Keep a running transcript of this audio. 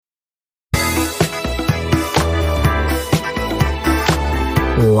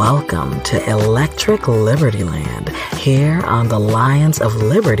Welcome to Electric Liberty Land, here on the Lions of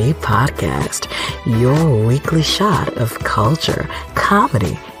Liberty podcast, your weekly shot of culture,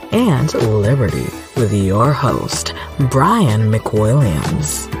 comedy, and liberty with your host, Brian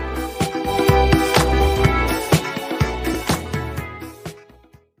McWilliams.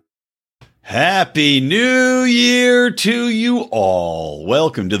 Happy New Year to you all.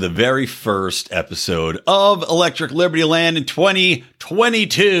 Welcome to the very first episode of Electric Liberty Land in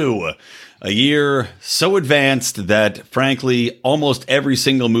 2022. A year so advanced that, frankly, almost every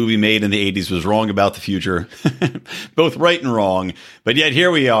single movie made in the 80s was wrong about the future. Both right and wrong. But yet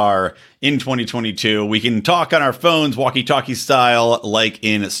here we are in 2022. We can talk on our phones, walkie-talkie style, like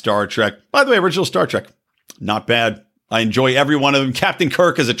in Star Trek. By the way, original Star Trek, not bad. I enjoy every one of them. Captain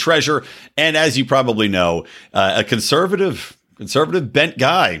Kirk is a treasure. And as you probably know, a conservative bent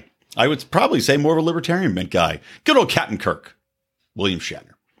guy. I would probably say more of a libertarian bent guy. Good old Captain Kirk, William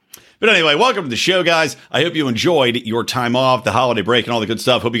Shatner. But anyway, welcome to the show, guys. I hope you enjoyed your time off, the holiday break, and all the good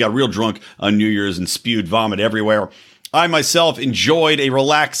stuff. Hope you got real drunk on New Year's and spewed vomit everywhere. I myself enjoyed a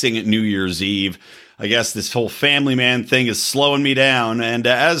relaxing New Year's Eve. I guess this whole family man thing is slowing me down. And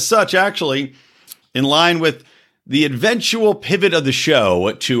as such, actually, in line with the eventual pivot of the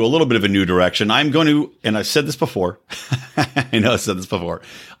show to a little bit of a new direction, I'm going to, and I've said this before, I know I've said this before,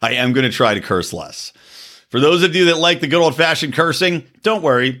 I am going to try to curse less. For those of you that like the good old-fashioned cursing, don't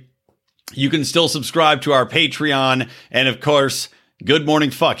worry. You can still subscribe to our Patreon. And of course, Good Morning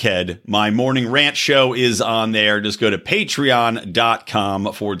Fuckhead, my morning rant show, is on there. Just go to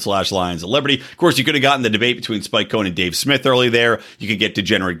patreon.com/Lions of Liberty. Of course, you could have gotten the debate between Spike Cohen and Dave Smith early there. You could get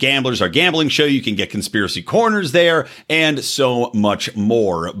Degenerate Gamblers, our gambling show. You can get Conspiracy Corners there and so much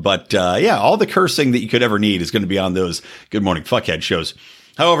more. But yeah, all the cursing that you could ever need is going to be on those Good Morning Fuckhead shows.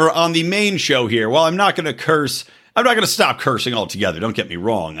 However, on the main show here, while I'm not going to curse, I'm not going to stop cursing altogether. Don't get me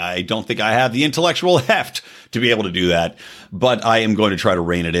wrong. I don't think I have the intellectual heft to be able to do that, but I am going to try to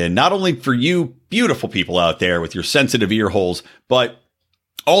rein it in, not only for you beautiful people out there with your sensitive ear holes, but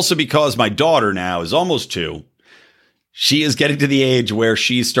also because my daughter now is almost 2. She is getting to the age where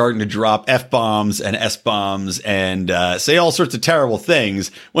she's starting to drop F-bombs and S-bombs and say all sorts of terrible things.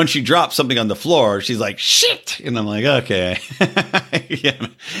 When she drops something on the floor, she's like, shit. And I'm like, okay, yeah,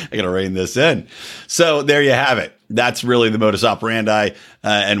 I got to rein this in. So there you have it. That's really the modus operandi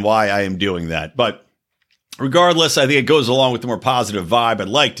and why I am doing that. But regardless, I think it goes along with the more positive vibe I'd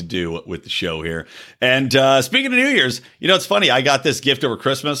like to do with the show here. And speaking of New Year's, you know, it's funny. I got this gift over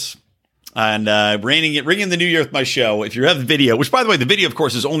Christmas. And ringing the new year with my show. If you have the video, which, by the way, the video, of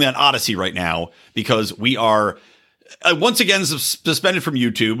course, is only on Odyssey right now because we are once again suspended from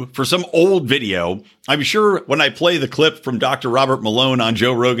YouTube for some old video. I'm sure when I play the clip from Dr. Robert Malone on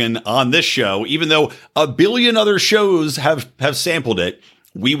Joe Rogan on this show, even though a billion other shows have sampled it,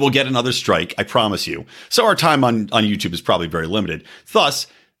 we will get another strike. I promise you. So our time on YouTube is probably very limited. Thus,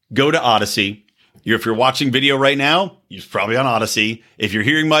 go to Odyssey. If you're watching video right now, you're probably on Odyssey. If you're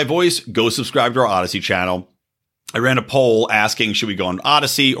hearing my voice, go subscribe to our Odyssey channel. I ran a poll asking, should we go on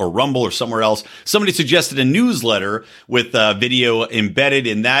Odyssey or Rumble or somewhere else? Somebody suggested a newsletter with video embedded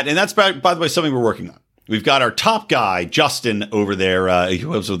in that. And that's, by the way, something we're working on. We've got our top guy, Justin, over there,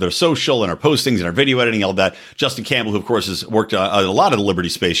 who helps with our social and our postings and our video editing, all that. Justin Campbell, who, of course, has worked on a lot of the Liberty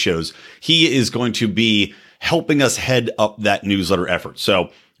Space shows. He is going to be helping us head up that newsletter effort.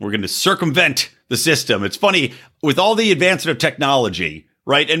 So we're going to circumvent the system. It's funny, with all the advancement of technology,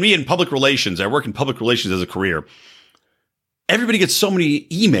 right? And me in public relations, I work in public relations as a career. Everybody gets so many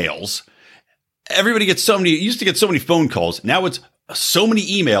emails. Used to get so many phone calls. Now it's so many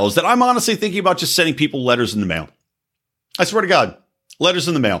emails that I'm honestly thinking about just sending people letters in the mail. I swear to God, letters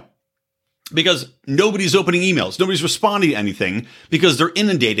in the mail. Because nobody's opening emails. Nobody's responding to anything because they're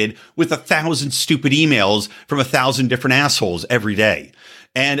inundated with 1,000 stupid emails from 1,000 different assholes every day.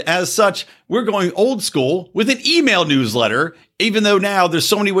 And as such, we're going old school with an email newsletter, even though now there's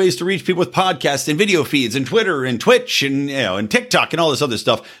so many ways to reach people with podcasts and video feeds and Twitter and Twitch and, you know, and TikTok and all this other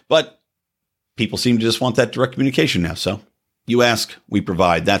stuff. But people seem to just want that direct communication now. So you ask, we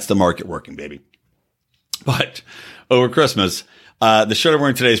provide. That's the market working, baby. But over Christmas, the shirt I'm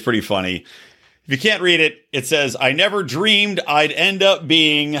wearing today is pretty funny. If you can't read it, it says, I never dreamed I'd end up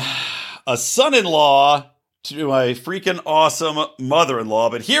being a son-in-law to my freaking awesome mother-in-law,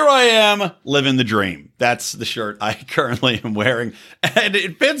 but here I am living the dream. That's the shirt I currently am wearing, and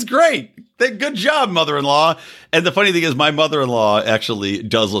it fits great. Good job, mother-in-law. And the funny thing is, my mother-in-law actually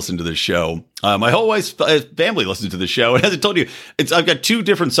does listen to this show. My whole wife's family listens to the show. And as I told you, I've got 2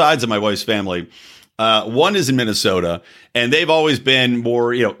 different sides of my wife's family. One is in Minnesota, and they've always been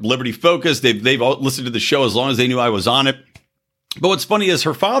more, Liberty focused. They've all listened to the show as long as they knew I was on it. But what's funny is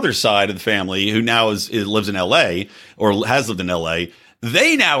her father's side of the family, who now lives in LA or has lived in LA,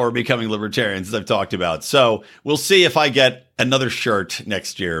 they now are becoming libertarians, as I've talked about. So we'll see if I get another shirt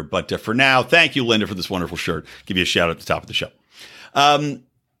next year. But for now, thank you, Linda, for this wonderful shirt. Give you a shout out at the top of the show.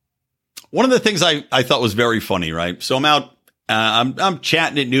 One of the things I thought was very funny, right? So I'm out. I'm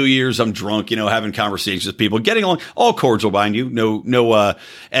chatting at New Year's. I'm drunk, having conversations with people, getting along, all cordial, mind you, no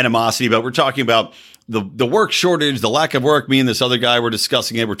animosity. But we're talking about the work shortage, the lack of work. Me and this other guy were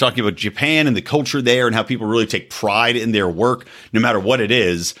discussing it. We're talking about Japan and the culture there and how people really take pride in their work, no matter what it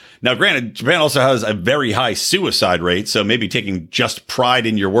is. Now, granted, Japan also has a very high suicide rate, so maybe taking just pride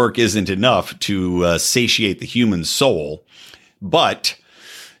in your work isn't enough to satiate the human soul. But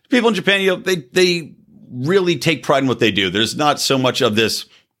people in Japan, they really take pride in what they do. There's not so much of this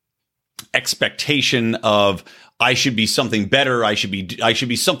expectation of I should be something better. I should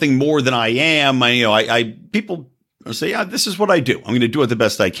be something more than I am. People say, yeah, this is what I do. I'm going to do it the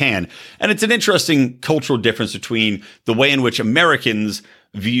best I can. And it's an interesting cultural difference between the way in which Americans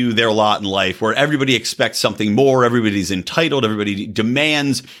view their lot in life, where everybody expects something more. Everybody's entitled. Everybody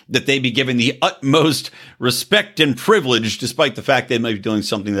demands that they be given the utmost respect and privilege, despite the fact they might be doing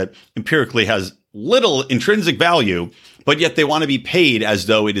something that empirically has little intrinsic value, but yet they want to be paid as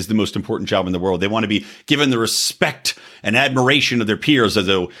though it is the most important job in the world. They want to be given the respect and admiration of their peers as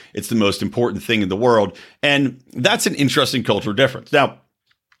though it's the most important thing in the world. And that's an interesting cultural difference. Now,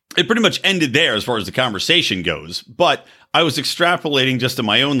 it pretty much ended there as far as the conversation goes, but I was extrapolating just in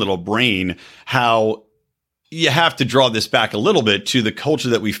my own little brain how you have to draw this back a little bit to the culture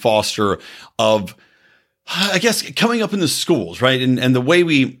that we foster of, I guess, coming up in the schools, right? And the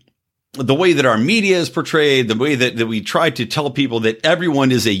way that our media is portrayed, the way that we try to tell people that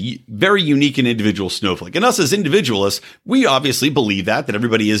everyone is a very unique and individual snowflake. And us as individualists, we obviously believe that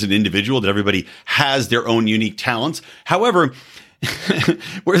everybody is an individual, that everybody has their own unique talents. However,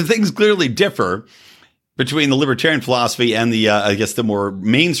 where things clearly differ between the libertarian philosophy and the more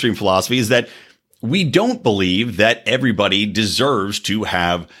mainstream philosophy is that we don't believe that everybody deserves to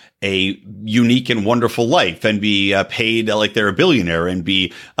have a unique and wonderful life and be paid like they're a billionaire and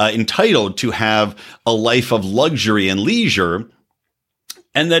be entitled to have a life of luxury and leisure,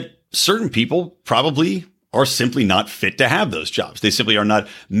 and that certain people probably are simply not fit to have those jobs. They simply are not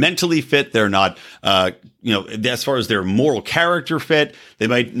mentally fit. They're not, as far as their moral character fit, they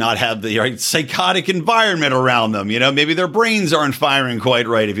might not have the right psychotic environment around them. Maybe their brains aren't firing quite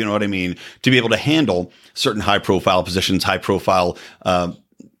right, if you know what I mean, to be able to handle certain high profile positions, high profile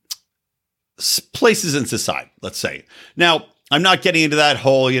places in society, let's say. Now, I'm not getting into that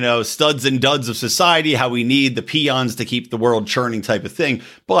whole, studs and duds of society, how we need the peons to keep the world churning type of thing.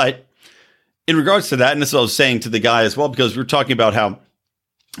 But in regards to that, and this is what I was saying to the guy as well, because we're talking about how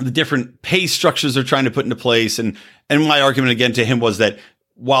the different pay structures they're trying to put into place. And my argument again to him was that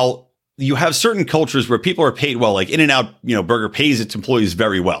while you have certain cultures where people are paid well, like In-N-Out, Burger pays its employees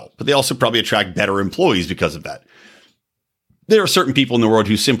very well, but they also probably attract better employees because of that. There are certain people in the world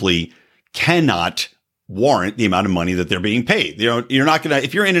who simply cannot warrant the amount of money that they're being paid. You're not going to,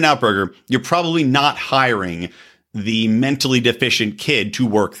 if you're In-N-Out Burger, you're probably not hiring the mentally deficient kid to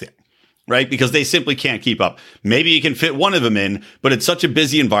work there, right? Because they simply can't keep up. Maybe you can fit one of them in, but it's such a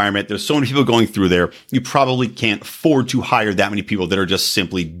busy environment. There's so many people going through there. You probably can't afford to hire that many people that are just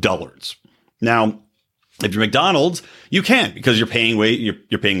simply dullards. Now, if you're McDonald's, you can, because you're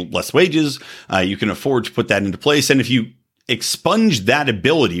paying less wages. You can afford to put that into place. And if you expunge that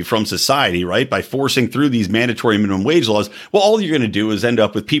ability from society, right, by forcing through these mandatory minimum wage laws, well, all you're going to do is end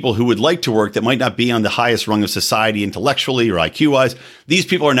up with people who would like to work that might not be on the highest rung of society intellectually or IQ-wise. These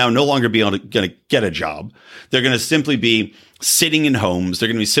people are now no longer going to get a job. They're going to simply be sitting in homes. They're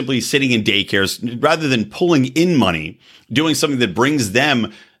going to be simply sitting in daycares rather than pulling in money, doing something that brings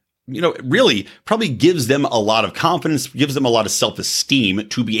them, really probably gives them a lot of confidence, gives them a lot of self-esteem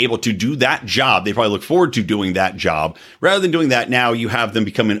to be able to do that job. They probably look forward to doing that job. Rather than doing that now, you have them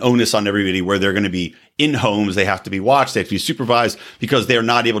become an onus on everybody where they're going to be in homes. They have to be watched. They have to be supervised because they're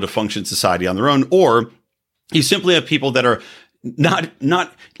not able to function in society on their own. Or you simply have people that are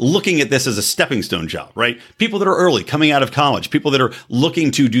not looking at this as a stepping stone job, right? People that are early, coming out of college, people that are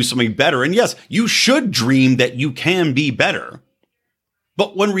looking to do something better. And yes, you should dream that you can be better.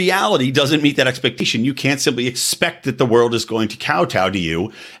 But when reality doesn't meet that expectation, you can't simply expect that the world is going to kowtow to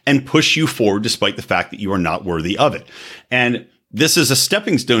you and push you forward despite the fact that you are not worthy of it. And this is a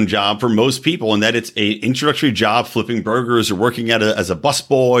stepping stone job for most people in that it's an introductory job, flipping burgers or working as a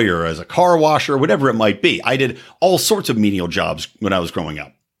busboy or as a car washer, whatever it might be. I did all sorts of menial jobs when I was growing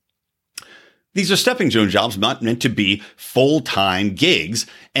up. These are stepping stone jobs not meant to be full-time gigs.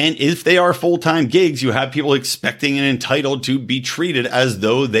 And if they are full-time gigs, you have people expecting and entitled to be treated as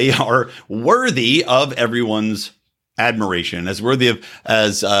though they are worthy of everyone's admiration, as worthy of,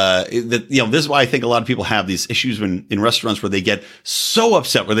 this is why I think a lot of people have these issues in restaurants where they get so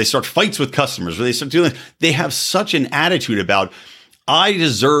upset, where they start fights with customers, where they start doing, they have such an attitude about, I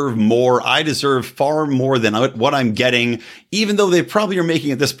deserve more. I deserve far more than what I'm getting, even though they probably are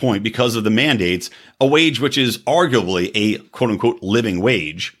making at this point, because of the mandates, a wage which is arguably a quote unquote living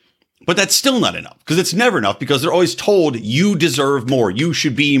wage. But that's still not enough, because it's never enough, because they're always told you deserve more. You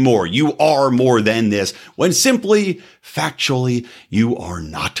should be more. You are more than this, when simply, factually, you are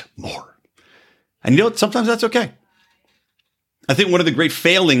not more. And you know what? Sometimes that's okay. I think one of the great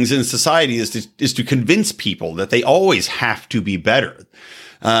failings in society is to convince people that they always have to be better,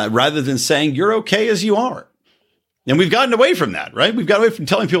 rather than saying you're okay as you are. And we've gotten away from that, right? We've gotten away from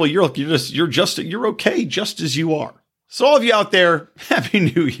telling people you're okay just as you are. So all of you out there, Happy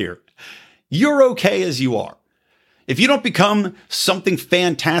New Year. You're okay as you are. If you don't become something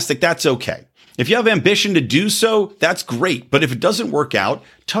fantastic, that's okay. If you have ambition to do so, that's great. But if it doesn't work out,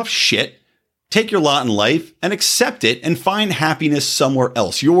 tough shit. Take your lot in life and accept it and find happiness somewhere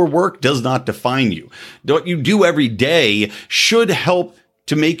else. Your work does not define you. What you do every day should help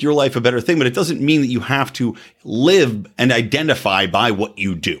to make your life a better thing, but it doesn't mean that you have to live and identify by what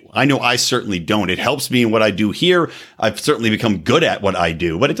you do. I know I certainly don't. It helps me in what I do here. I've certainly become good at what I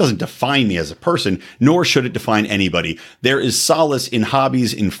do, but it doesn't define me as a person, nor should it define anybody. There is solace in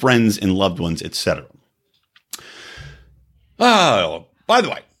hobbies, in friends, in loved ones, etc. Oh, by the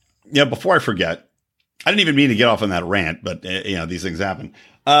way, before I forget, I didn't even mean to get off on that rant, but these things happen.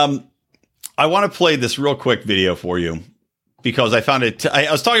 I want to play this real quick video for you, because I found it.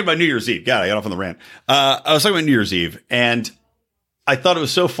 I was talking about New Year's Eve. God, I got off on the rant. I was talking about New Year's Eve, and I thought it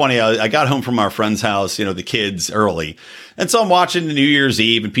was so funny. I got home from our friend's house, the kids early. And so I'm watching the New Year's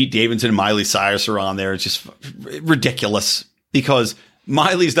Eve, and Pete Davidson and Miley Cyrus are on there. It's just ridiculous, because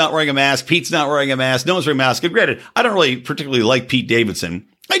Miley's not wearing a mask. Pete's not wearing a mask. No one's wearing a mask. And granted, I don't really particularly like Pete Davidson.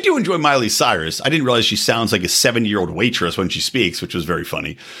 I do enjoy Miley Cyrus. I didn't realize she sounds like a 70-year-old waitress when she speaks, which was very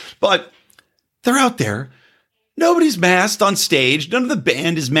funny. But they're out there. Nobody's masked on stage. None of the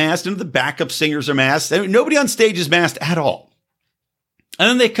band is masked. None of the backup singers are masked. Nobody on stage is masked at all. And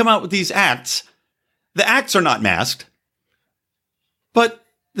then they come out with these acts. The acts are not masked, but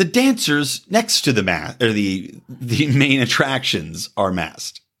the dancers next to the mask, or the main attractions, are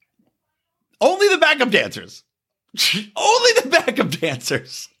masked. Only the backup dancers. Only the backup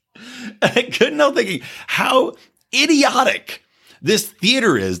dancers. And I couldn't help thinking how idiotic this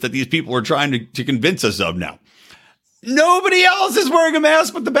theater is that these people are trying to convince us of now. Nobody else is wearing a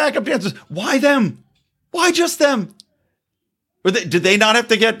mask but the backup dancers. Why them? Why just them? Did they not have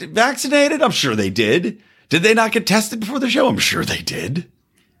to get vaccinated? I'm sure they did. Did they not get tested before the show? I'm sure they did.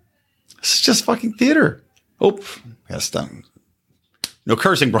 This is just fucking theater. Oh, yes, done. No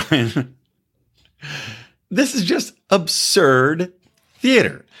cursing, Brian. This is just absurd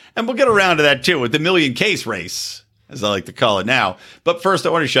theater. And we'll get around to that too with the million case race, as I like to call it now. But first, I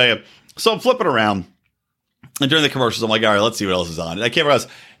want to show you. So I'm flipping around. And during the commercials, I'm like, all right, let's see what else is on. And I came across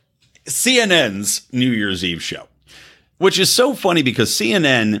CNN's New Year's Eve show, which is so funny because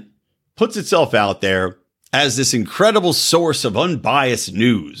CNN puts itself out there as this incredible source of unbiased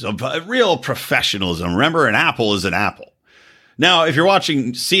news, of real professionalism. Remember, an apple is an apple. Now, if you're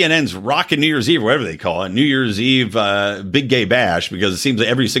watching CNN's Rockin' New Year's Eve, or whatever they call it, New Year's Eve Big Gay Bash, because it seems like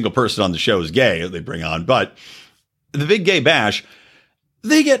every single person on the show is gay that they bring on. But the Big Gay Bash,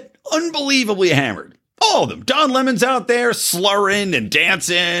 they get unbelievably hammered. All of them. Don Lemon's out there slurring and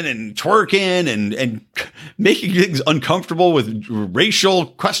dancing and twerking and making things uncomfortable with racial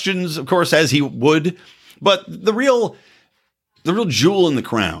questions, of course, as he would. But the real jewel in the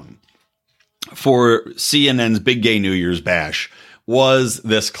crown for CNN's Big Gay New Year's Bash was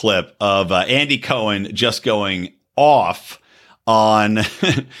this clip of Andy Cohen just going off on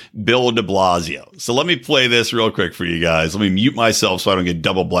Bill de Blasio. So let me play this real quick for you guys. Let me mute myself so I don't get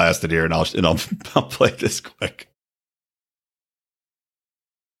double blasted here, and I'll play this quick.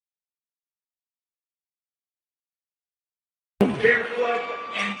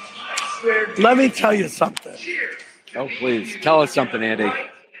 Let me tell you something. Oh, please. Tell us something, Andy.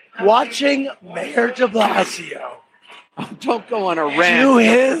 Watching Mayor de Blasio Don't go on a rant. do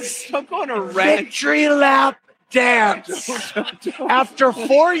his Don't go on a rant. victory lap dance after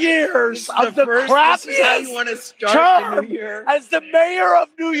 4 years of the crappiest term as the mayor of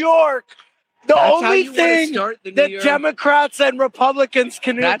New York. The only thing that Democrats and Republicans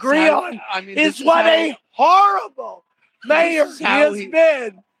can agree on is what a horrible mayor he has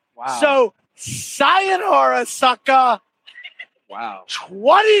been. Wow. So sayonara, sucker. Wow.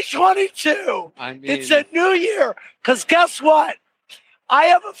 2022. I mean, it's a new year. Because guess what? I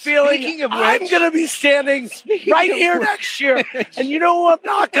have a feeling I'm going to be standing right here next year. And you know what I'm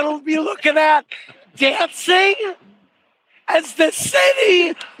not going to be looking at? Dancing as the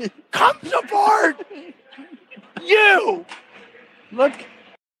city comes apart. You. Look.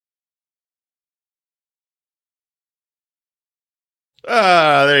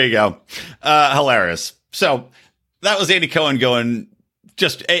 There you go. Hilarious. So that was Andy Cohen going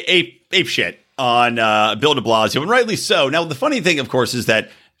just ape shit on Bill de Blasio, and rightly so. Now, the funny thing, of course, is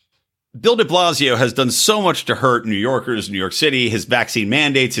that Bill de Blasio has done so much to hurt New Yorkers, New York City, his vaccine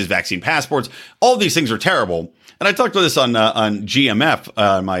mandates, his vaccine passports. All of these things are terrible. And I talked about this on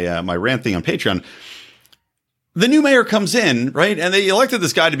GMF, my rant thing on Patreon. The new mayor comes in, right? And they elected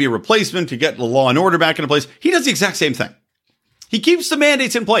this guy to be a replacement to get the law and order back into place. He does the exact same thing. He keeps the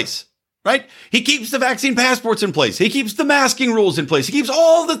mandates in place, right? He keeps the vaccine passports in place. He keeps the masking rules in place. He keeps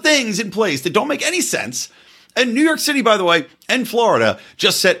all the things in place that don't make any sense. And New York City, by the way, and Florida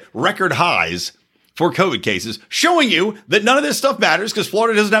just set record highs for COVID cases, showing you that none of this stuff matters because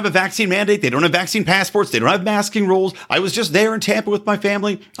Florida doesn't have a vaccine mandate. They don't have vaccine passports. They don't have masking rules. I was just there in Tampa with my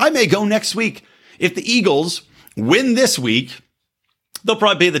family. I may go next week. If the Eagles win this week, they'll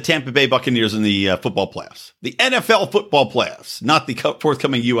probably be the Tampa Bay Buccaneers in the football playoffs, the NFL football playoffs, not the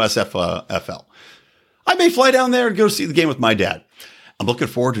forthcoming USFL. I may fly down there and go see the game with my dad. I'm looking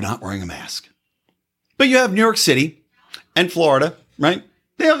forward to not wearing a mask. But you have New York City and Florida, right?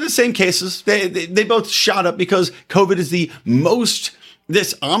 They have the same cases. They both shot up because COVID is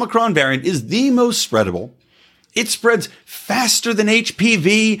this Omicron variant is the most spreadable. It spreads faster than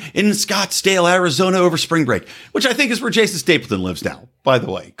HPV in Scottsdale, Arizona over spring break, which I think is where Jason Stapleton lives now, by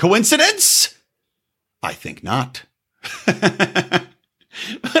the way. Coincidence? I think not. But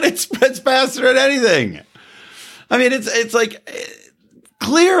it spreads faster than anything. I mean, it's like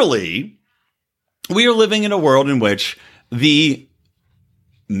clearly we are living in a world in which the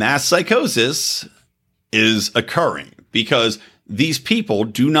mass psychosis is occurring because these people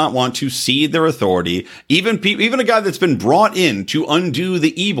do not want to cede their authority. Even a guy that's been brought in to undo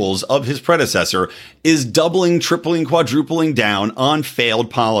the evils of his predecessor is doubling, tripling, quadrupling down on failed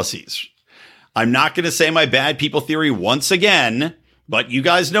policies. I'm not going to say my bad people theory once again, but you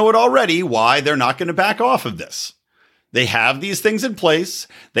guys know it already why they're not going to back off of this. They have these things in place.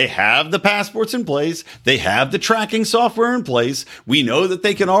 They have the passports in place. They have the tracking software in place. We know that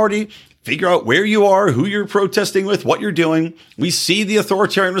they can already figure out where you are, who you're protesting with, what you're doing. We see the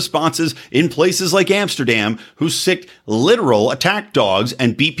authoritarian responses in places like Amsterdam, who sicked literal attack dogs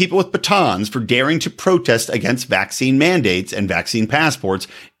and beat people with batons for daring to protest against vaccine mandates and vaccine passports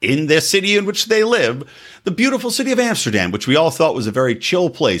in the city in which they live. The beautiful city of Amsterdam, which we all thought was a very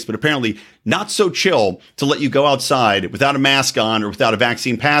chill place, but apparently not so chill to let you go outside without a mask on or without a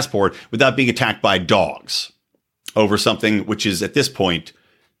vaccine passport without being attacked by dogs over something which is at this point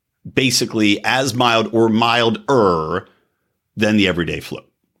basically as mild or milder than the everyday flu.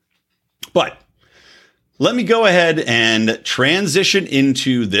 But let me go ahead and transition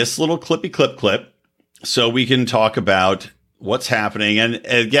into this little clip so we can talk about what's happening. And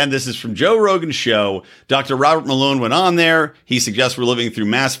again, this is from Joe Rogan's show. Dr. Robert Malone went on there. He suggests we're living through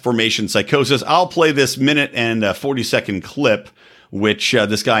mass formation psychosis. I'll play this minute and 40-second clip, which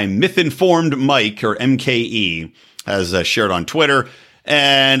this guy Myth-Informed Mike, or MKE, has shared on Twitter.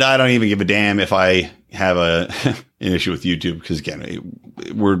 And I don't even give a damn if I have an issue with YouTube, because again,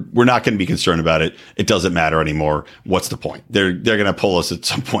 we're not going to be concerned about it. It doesn't matter anymore. What's the point? They're going to pull us at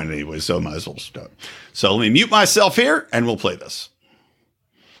some point anyway, so I might as well start. So let me mute myself here and we'll play this.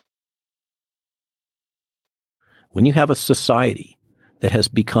 When you have a society that has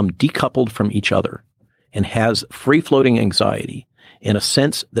become decoupled from each other and has free-floating anxiety in a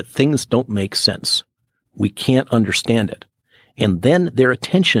sense that things don't make sense, we can't understand it. And then their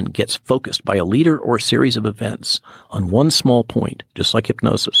attention gets focused by a leader or a series of events on one small point, just like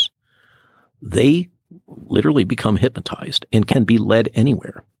hypnosis. They literally become hypnotized and can be led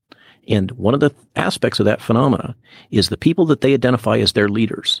anywhere. And one of the aspects of that phenomena is the people that they identify as their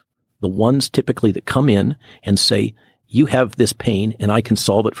leaders, the ones typically that come in and say, you have this pain and I can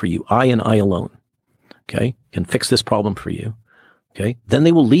solve it for you. I and I alone, okay, can fix this problem for you. Okay. Then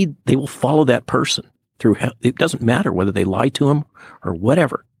they will follow that person. It doesn't matter whether they lie to him or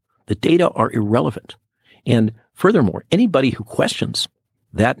whatever. The data are irrelevant. And furthermore, anybody who questions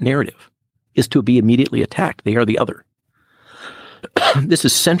that narrative is to be immediately attacked. They are the other. This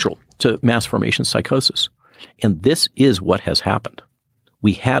is central to mass formation psychosis. And this is what has happened.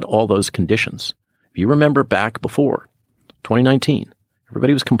 We had all those conditions. If you remember back before 2019,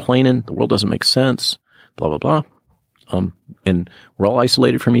 Everybody was complaining. The world doesn't make sense. Blah, blah, blah. And we're all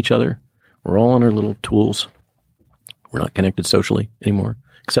isolated from each other. We're all on our little tools. We're not connected socially anymore,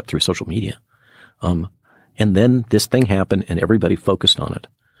 except through social media. And then this thing happened and everybody focused on it.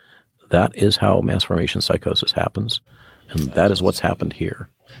 That is how mass formation psychosis happens. And that is what's happened here.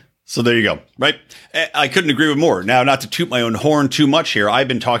 So there you go, right? I couldn't agree with more. Now, not to toot my own horn too much here, I've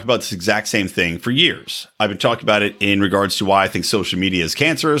been talking about this exact same thing for years. I've been talking about it in regards to why I think social media is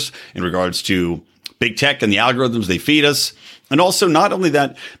cancerous, in regards to big tech and the algorithms they feed us. And also not only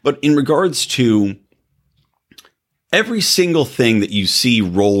that, but in regards to every single thing that you see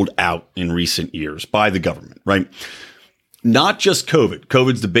rolled out in recent years by the government, right? Not just COVID.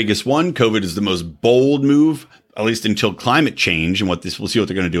 COVID's the biggest one. COVID is the most bold move, at least until climate change and we'll see what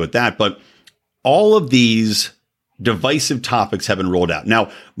they're going to do with that. But all of these divisive topics have been rolled out.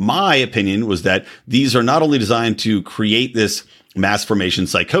 Now, my opinion was that these are not only designed to create this mass formation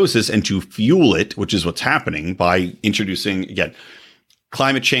psychosis and to fuel it, which is what's happening by introducing, again,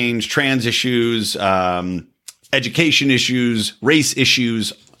 climate change, trans issues, education issues, race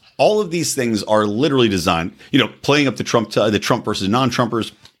issues. All of these things are literally designed, playing up the Trump versus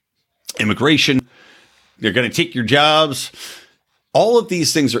non-Trumpers, immigration. They're going to take your jobs. All of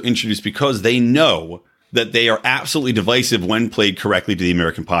these things are introduced because they know that they are absolutely divisive when played correctly to the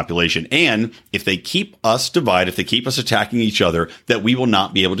American population. And if they keep us divided, if they keep us attacking each other, that we will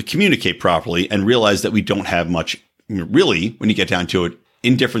not be able to communicate properly and realize that we don't have much, really, when you get down to it,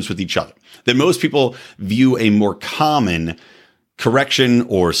 indifference with each other. That most people view a more common correction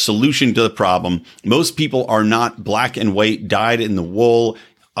or solution to the problem. Most people are not black and white, dyed in the wool.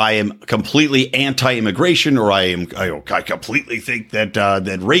 I am completely anti-immigration, or I completely think that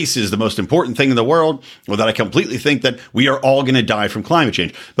that race is the most important thing in the world, or that I completely think that we are all going to die from climate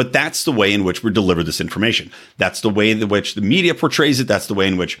change. But that's the way in which we're delivered this information. That's the way in which the media portrays it. That's the way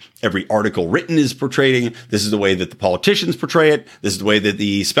in which every article written is portraying. This is the way that the politicians portray it. This is the way that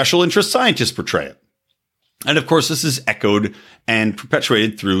the special interest scientists portray it. And of course, this is echoed and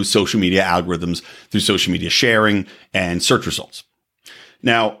perpetuated through social media algorithms, through social media sharing and search results.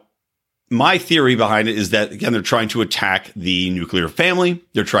 Now, my theory behind it is that, again, they're trying to attack the nuclear family.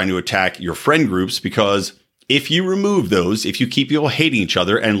 They're trying to attack your friend groups, because if you remove those, if you keep people hating each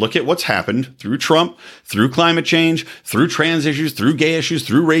other, and look at what's happened through Trump, through climate change, through trans issues, through gay issues,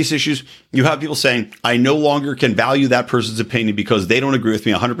 through race issues, you have people saying, I no longer can value that person's opinion because they don't agree with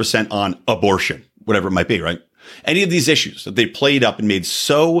me 100% on abortion, whatever it might be, right? Any of these issues that they played up and made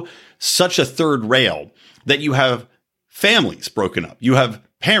such a third rail that you have families broken up. You have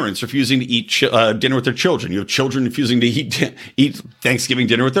parents refusing to eat dinner with their children. You have children refusing to eat Thanksgiving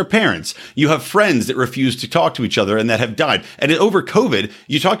dinner with their parents. You have friends that refuse to talk to each other and that have died. And over COVID,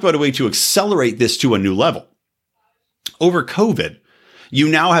 you talked about a way to accelerate this to a new level. Over COVID, you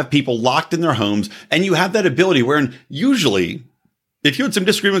now have people locked in their homes, and you have that ability wherein usually, if you had some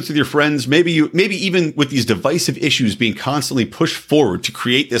disagreements with your friends, maybe even with these divisive issues being constantly pushed forward to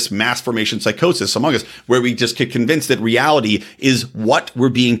create this mass formation psychosis among us, where we just get convinced that reality is what we're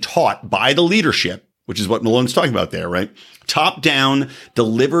being taught by the leadership, which is what Malone's talking about there, right? Top-down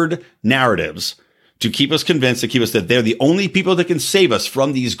delivered narratives to keep us convinced, to keep us that they're the only people that can save us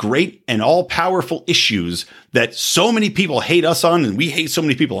from these great and all-powerful issues that so many people hate us on and we hate so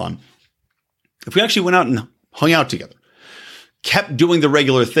many people on. If we actually went out and hung out together, kept doing the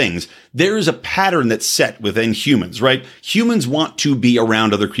regular things, there is a pattern that's set within humans, right? Humans want to be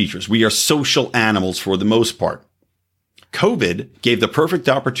around other creatures. We are social animals for the most part. COVID gave the perfect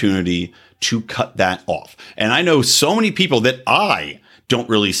opportunity to cut that off. And I know so many people that I don't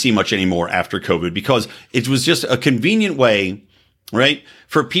really see much anymore after COVID, because it was just a convenient way, right,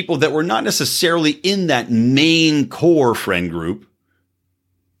 for people that were not necessarily in that main core friend group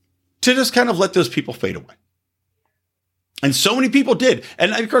to just kind of let those people fade away. And so many people did.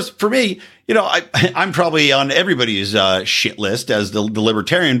 And of course, for me, I'm probably on everybody's shit list as the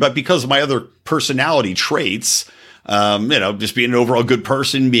libertarian, but because of my other personality traits, just being an overall good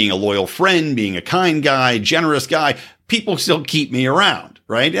person, being a loyal friend, being a kind guy, generous guy, people still keep me around,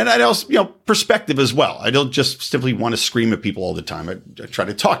 right? And I also, perspective as well. I don't just simply want to scream at people all the time. I try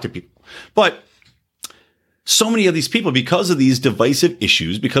to talk to people. But so many of these people, because of these divisive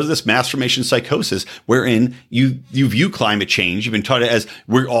issues, because of this mass formation psychosis, wherein you view climate change, you've been taught it as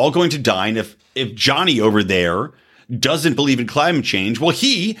we're all going to die. And if Johnny over there doesn't believe in climate change, well,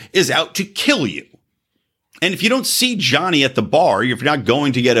 he is out to kill you. And if you don't see Johnny at the bar, if you're not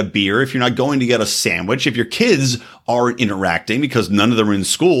going to get a beer, if you're not going to get a sandwich, if your kids aren't interacting because none of them are in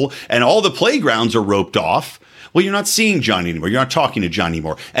school and all the playgrounds are roped off, Well, you're not seeing Johnny anymore. You're not talking to Johnny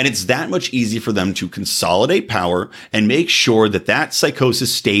anymore. And it's that much easier for them to consolidate power and make sure that that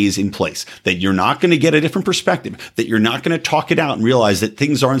psychosis stays in place, that you're not going to get a different perspective, that you're not going to talk it out and realize that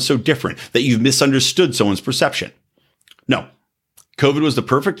things aren't so different, that you've misunderstood someone's perception. No. COVID was the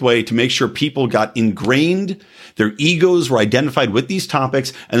perfect way to make sure people got ingrained, their egos were identified with these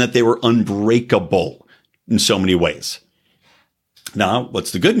topics, and that they were unbreakable in so many ways. Now,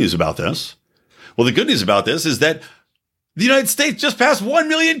 what's the good news about this? Well, the good news about this is that the United States just passed 1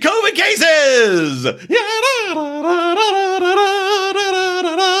 million COVID cases.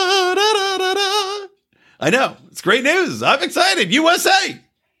 I know. It's great news. I'm excited. USA.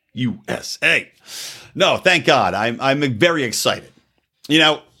 USA. No, thank God. I'm very excited. You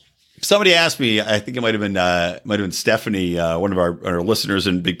know, somebody asked me, I think it might have been Stephanie, one of our listeners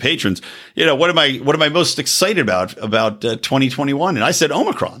and big patrons, you know, what am I most excited about 2021? And I said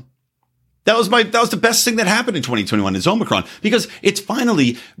Omicron. That was the best thing that happened in 2021 is Omicron, because it's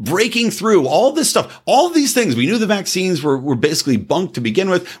finally breaking through all this stuff, all these things. We knew the vaccines were basically bunk to begin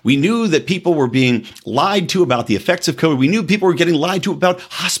with. We knew that people were being lied to about the effects of COVID. We knew people were getting lied to about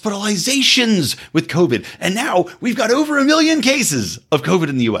hospitalizations with COVID. And now we've got over 1 million cases of COVID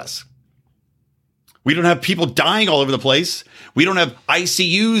in the US. We don't have people dying all over the place. We don't have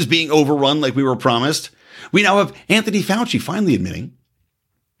ICUs being overrun like we were promised. We now have Anthony Fauci finally admitting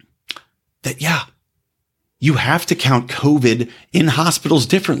that, yeah, you have to count COVID in hospitals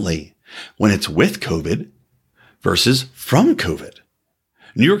differently when it's with COVID versus from COVID.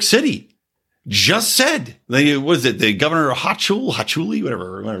 New York City just said, was it the governor Hachuli,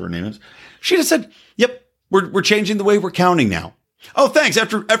 whatever her name is? She just said, yep, we're changing the way we're counting now. Oh, thanks.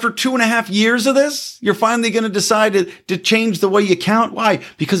 After 2.5 years of this, you're finally going to decide to change the way you count. Why?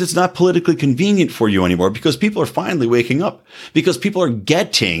 Because it's not politically convenient for you anymore, because people are finally waking up, because people are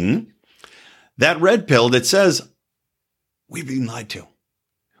getting that red pill that says, we've been lied to.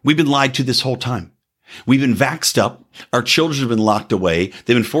 We've been lied to this whole time. We've been vaxxed up. Our children have been locked away.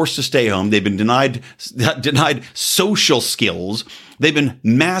 They've been forced to stay home. They've been denied social skills. They've been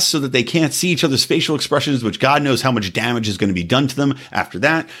masked so that they can't see each other's facial expressions, which God knows how much damage is going to be done to them after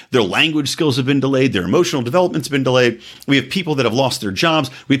that. Their language skills have been delayed. Their emotional development's been delayed. We have people that have lost their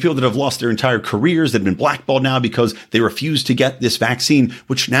jobs. We have people that have lost their entire careers that have been blackballed now because they refused to get this vaccine,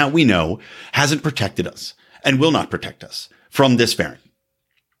 which now we know hasn't protected us and will not protect us from this variant.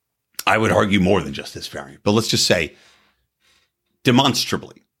 I would argue more than just this variant, but let's just say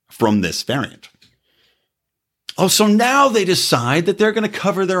demonstrably from this variant. Oh, so now they decide that they're going to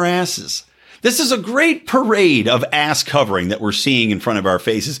cover their asses. This is a great parade of ass covering that we're seeing in front of our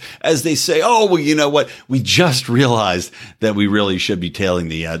faces as they say, oh, well, you know what? We just realized that we really should be tailing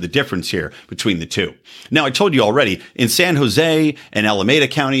the difference here between the two. Now, I told you already, in San Jose and Alameda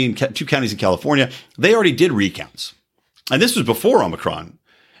County, and 2 counties in California, they already did recounts. And this was before Omicron.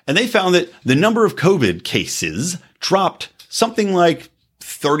 And they found that the number of COVID cases dropped something like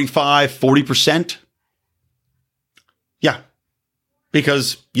 35-40%. Yeah.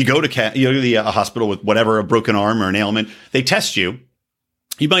 Because you go to the hospital with whatever, a broken arm or an ailment, they test you.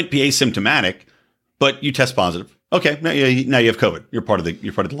 You might be asymptomatic, but you test positive. Okay, now you have COVID. You're part of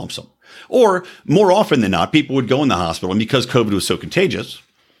the lump sum. Or more often than not, people would go in the hospital, and because COVID was so contagious,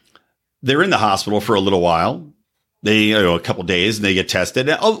 they're in the hospital for a little while. A couple days, and they get tested.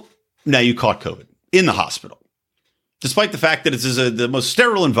 Oh, now you caught COVID in the hospital. Despite the fact that it's the most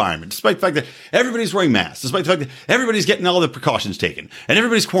sterile environment, despite the fact that everybody's wearing masks, despite the fact that everybody's getting all the precautions taken, and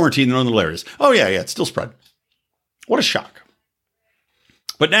everybody's quarantined in their own little areas. Oh, yeah, it's still spread. What a shock.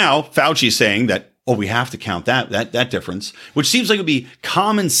 But now Fauci's saying that, oh, we have to count that difference, which seems like it would be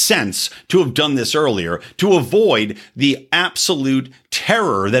common sense to have done this earlier to avoid the absolute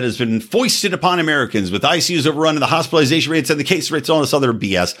terror that has been foisted upon Americans with ICUs overrun and the hospitalization rates and the case rates and all this other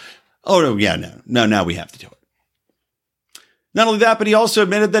BS. Oh, no, yeah, no, now we have to do it. Not only that, but he also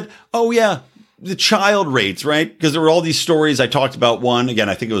admitted that, oh, yeah, the child rates, right? Because there were all these stories. I talked about one. Again,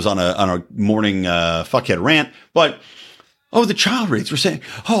 I think it was on a morning fuckhead rant, but oh, the child rates were saying,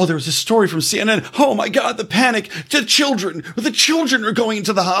 oh, there was a story from CNN. Oh, my God, the panic. The children are going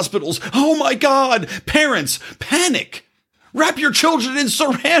into the hospitals. Oh, my God. Parents, panic. Wrap your children in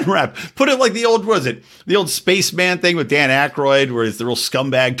saran wrap. Put it like the old spaceman thing with Dan Aykroyd, where it's the real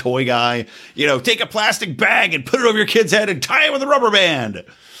scumbag toy guy. You know, take a plastic bag and put it over your kid's head and tie it with a rubber band.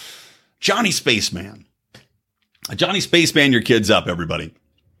 Johnny Spaceman. Johnny Spaceman your kids up, everybody.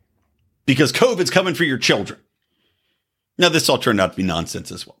 Because COVID's coming for your children. Now, this all turned out to be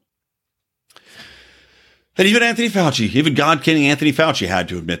nonsense as well. And even Anthony Fauci, even God-kidding Anthony Fauci had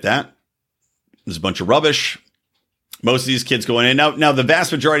to admit that. It was a bunch of rubbish. Most of these kids going in. Now, the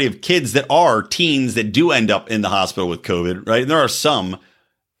vast majority of kids that are teens that do end up in the hospital with COVID, right? And there are some.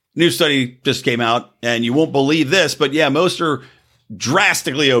 New study just came out, and you won't believe this, but yeah, most are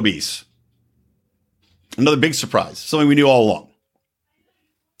drastically obese. Another big surprise, something we knew all along.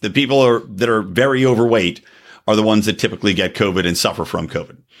 The people that are very overweight are the ones that typically get COVID and suffer from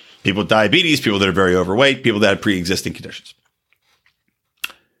COVID. People with diabetes, people that are very overweight, people that have pre-existing conditions.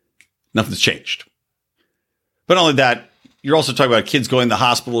 Nothing's changed. But not only that, you're also talking about kids going to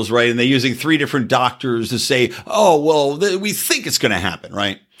hospitals, right? And they're using 3 different doctors to say, oh, well, we think it's going to happen,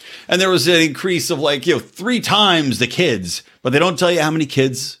 right? And there was an increase of 3 times the kids, but they don't tell you how many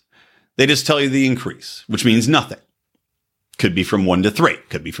kids. They just tell you the increase, which means nothing. Could be from 1 to 3.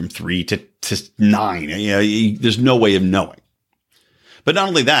 Could be from 3 to 9. There's no way of knowing. But not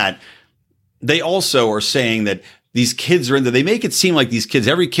only that, they also are saying that these kids are in there. They make it seem like these kids,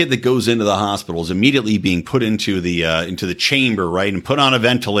 every kid that goes into the hospital is immediately being put into the chamber, right? And put on a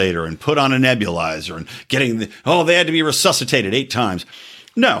ventilator and put on a nebulizer and they had to be resuscitated 8 times.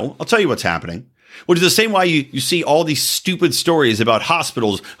 No, I'll tell you what's happening. Which is the same way you see all these stupid stories about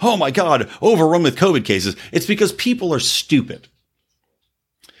hospitals. Oh my God, overrun with COVID cases. It's because people are stupid.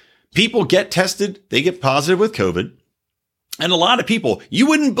 People get tested. They get positive with COVID. And a lot of people, you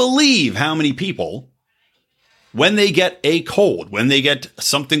wouldn't believe how many people, when they get a cold, when they get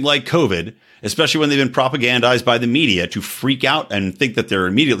something like COVID, especially when they've been propagandized by the media to freak out and think that they're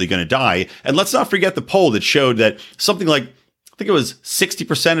immediately going to die. And let's not forget the poll that showed that something like, I think it was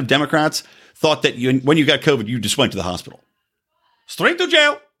 60% of Democrats thought that when you got COVID, you just went to the hospital. Straight to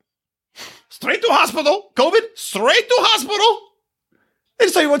jail. Straight to hospital. COVID, straight to hospital. They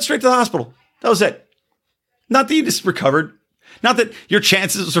just tell you went straight to the hospital. That was it. Not that you just recovered. Not that your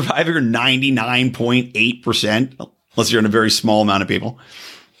chances of surviving are 99.8%, unless you're in a very small amount of people.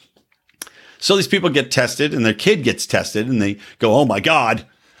 So these people get tested, and their kid gets tested, and they go, oh my God,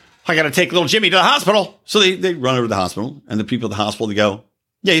 I got to take little Jimmy to the hospital. So they run over to the hospital, and the people at the hospital, they go,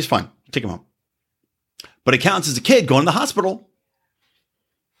 yeah, he's fine. Take him home. But it counts as a kid going to the hospital.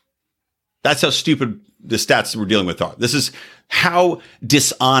 That's how stupid the stats that we're dealing with are. This is how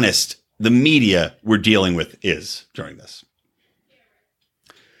dishonest the media we're dealing with is during this.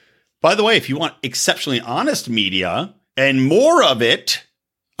 By the way, if you want exceptionally honest media and more of it,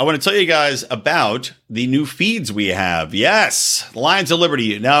 I want to tell you guys about the new feeds we have. Yes, Lions of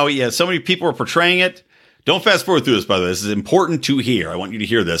Liberty. Now, yeah, so many people are portraying it. Don't fast forward through this, by the way. This is important to hear. I want you to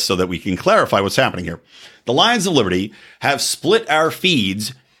hear this so that we can clarify what's happening here. The Lions of Liberty have split our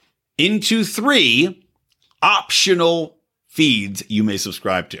feeds into 3 optional feeds you may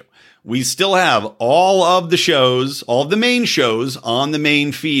subscribe to. We still have all of the shows, all of the main shows on the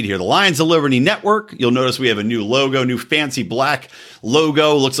main feed here. The Lions of Liberty Network. You'll notice we have a new logo, new fancy black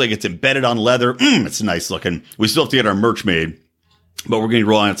logo. Looks like it's embedded on leather. It's nice looking. We still have to get our merch made. But we're going to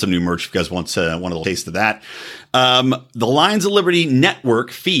roll out some new merch if you guys want a taste of that. The Lions of Liberty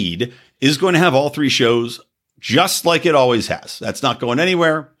Network feed is going to have all 3 shows just like it always has. That's not going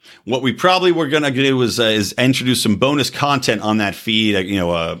anywhere. What we probably were going to do is introduce some bonus content on that feed,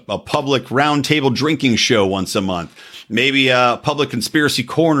 a public roundtable drinking show once a month, maybe a public conspiracy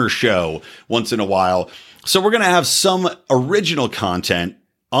corner show once in a while. So we're going to have some original content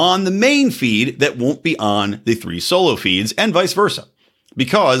on the main feed that won't be on the 3 solo feeds and vice versa.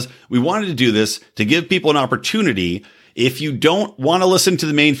 Because we wanted to do this to give people an opportunity if you don't want to listen to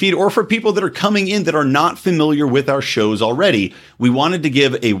the main feed, or for people that are coming in that are not familiar with our shows already, we wanted to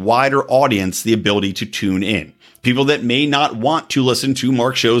give a wider audience the ability to tune in. People that may not want to listen to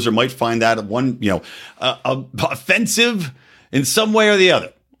Mark's shows or might find that offensive in some way or the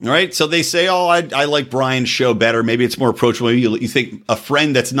other. All right. So they say, oh, I like Brian's show better. Maybe it's more approachable. Maybe you think a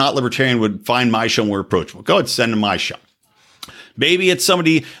friend that's not libertarian would find my show more approachable. Go ahead and send them my show. Maybe it's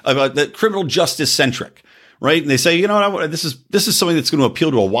somebody that criminal justice centric, right? And they say, you know what, this is something that's going to appeal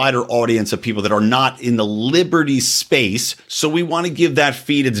to a wider audience of people that are not in the liberty space. So we want to give that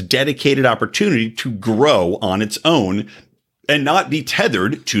feed its dedicated opportunity to grow on its own and not be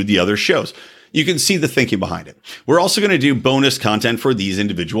tethered to the other shows. You can see the thinking behind it. We're also going to do bonus content for these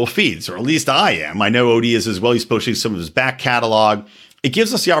individual feeds, or at least I am. I know Odie is as well. He's posting some of his back catalog. It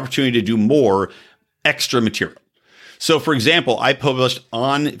gives us the opportunity to do more extra material. So, for example, I published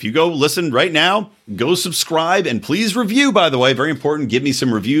if you go listen right now, go subscribe, and please review, by the way, very important. Give me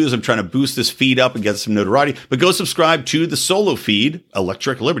some reviews. I'm trying to boost this feed up and get some notoriety. But go subscribe to the solo feed,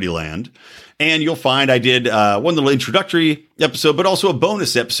 Electric Liberty Land. And you'll find I did one little introductory episode, but also a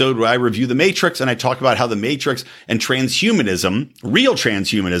bonus episode where I review the Matrix and I talk about how the Matrix and transhumanism, real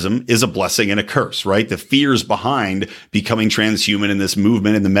transhumanism, is a blessing and a curse, right? The fears behind becoming transhuman in this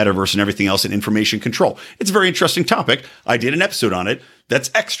movement in the metaverse and everything else and information control. It's a very interesting topic. I did an episode on it.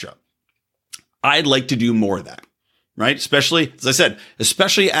 That's extra. I'd like to do more of that. Right? Especially, as I said,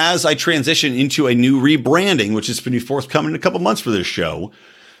 especially as I transition into a new rebranding, which is going to be forthcoming in a couple months for this show,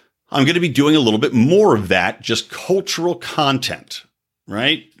 I'm going to be doing a little bit more of that, just cultural content,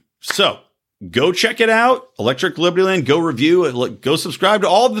 right? So go check it out. Electric Liberty Land, go review it, go subscribe to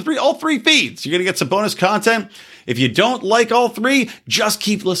all three feeds. You're going to get some bonus content. If you don't like all three, just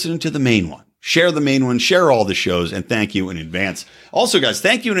keep listening to the main one. Share the main one, share all the shows, and thank you in advance. Also, guys,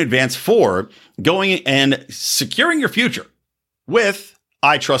 thank you in advance for going and securing your future with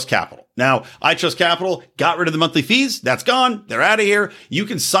iTrust Capital. Now, iTrust Capital got rid of the monthly fees. That's gone. They're out of here. You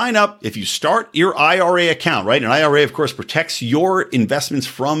can sign up if you start your IRA account, right? An IRA, of course, protects your investments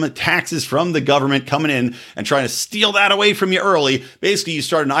from taxes from the government coming in and trying to steal that away from you early. Basically, you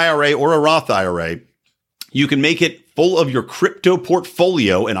start an IRA or a Roth IRA. You can make it full of your crypto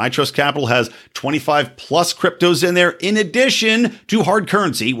portfolio, and iTrust Capital has 25 plus cryptos in there, in addition to hard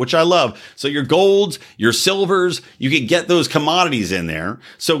currency, which I love. So your golds, your silvers, you can get those commodities in there.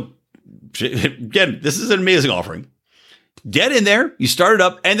 So again, this is an amazing offering. Get in there, you start it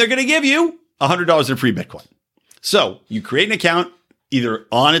up, and they're going to give you $100 in free Bitcoin. So you create an account either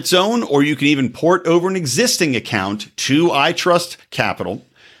on its own, or you can even port over an existing account to iTrust Capital.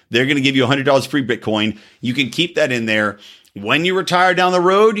 They're going to give you $100 free Bitcoin. You can keep that in there. When you retire down the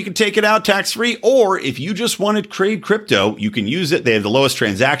road, you can take it out tax-free. Or if you just want to trade crypto, you can use it. They have the lowest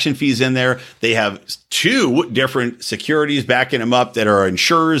transaction fees in there. They have 2 different securities backing them up that are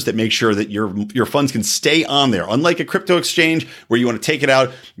insurers that make sure that your funds can stay on there. Unlike a crypto exchange where you want to take it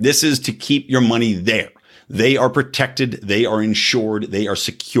out, this is to keep your money there. They are protected. They are insured. They are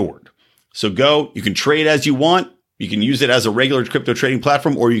secured. So go. You can trade as you want. You can use it as a regular crypto trading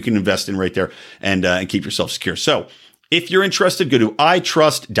platform, or you can invest in right there and keep yourself secure. So if you're interested, go to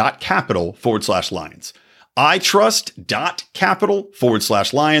itrust.capital/Lions.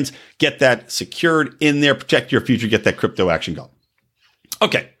 itrust.capital/Lions. Get that secured in there. Protect your future. Get that crypto action going.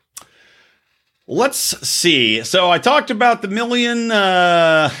 Okay. Let's see. So I talked about the million.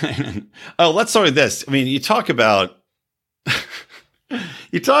 Let's start with this. I mean, you talk about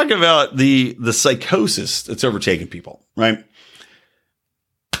the psychosis that's overtaken people, right?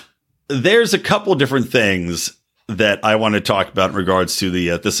 There's a couple different things that I want to talk about in regards to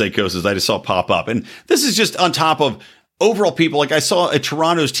the psychosis I just saw pop up. And this is just on top of overall people. Like I saw a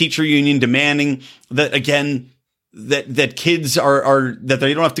Toronto's teacher union demanding that, again, that kids are that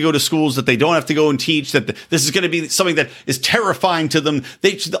they don't have to go to schools, that they don't have to go and teach, that this is going to be something that is terrifying to them.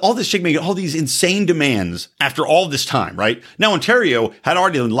 All this shit, making all these insane demands after all this time, right? Now, Ontario had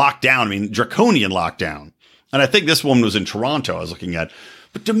already been locked down. I mean, draconian lockdown. And I think this woman was in Toronto, I was looking at,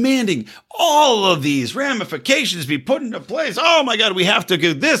 but demanding all of these ramifications be put into place. Oh my God, we have to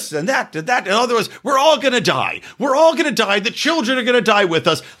do this and that and that. And otherwise, we're all going to die. We're all going to die. The children are going to die with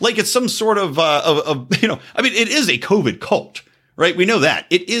us. Like it's some sort of I mean, it is a COVID cult, right? We know that.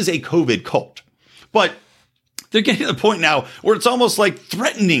 It is a COVID cult. But they're getting to the point now where it's almost like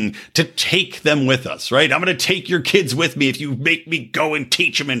threatening to take them with us, right? I'm going to take your kids with me if you make me go and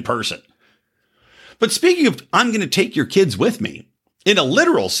teach them in person. But speaking of, I'm going to take your kids with me, in a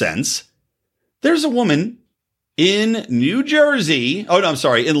literal sense, there's a woman in New Jersey. Oh, no, I'm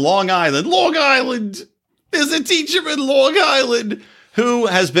sorry. In Long Island. Long Island. There's a teacher in Long Island who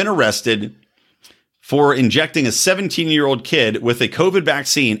has been arrested for injecting a 17-year-old kid with a COVID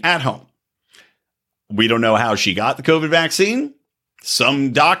vaccine at home. We don't know how she got the COVID vaccine.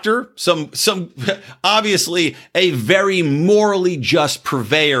 Some doctor, some obviously a very morally just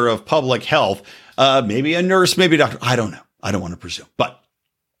purveyor of public health, maybe a nurse, maybe a doctor. I don't know. I don't want to presume, but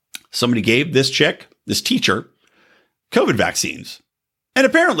somebody gave this teacher, COVID vaccines. And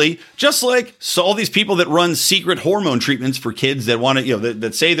apparently, just like all these people that run secret hormone treatments for kids that want to,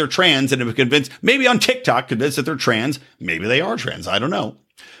 that say they're trans and have been convinced, maybe on TikTok, convinced that they're trans, maybe they are trans, I don't know,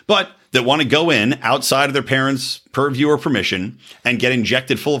 but that want to go in outside of their parents' purview or permission and get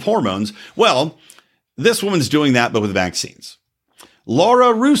injected full of hormones. Well, this woman's doing that, but with vaccines.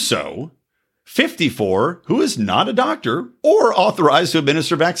 Laura Russo, 54, who is not a doctor or authorized to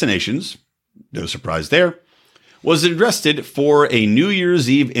administer vaccinations, no surprise there, was arrested for a New Year's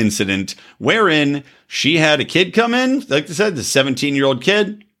Eve incident wherein she had a kid come in, like I said, the 17-year-old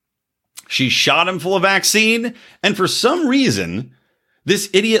kid. She shot him full of vaccine, and for some reason, this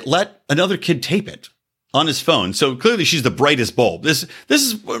idiot let another kid tape it. on his phone. So clearly she's the brightest bulb. This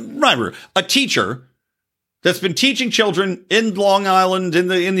is, remember, a teacher that's been teaching children in Long Island, in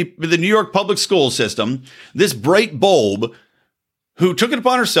the New York public school system, this bright bulb who took it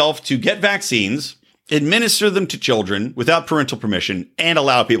upon herself to get vaccines, administer them to children without parental permission, and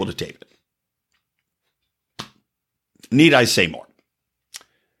allow people to tape it. Need I say more?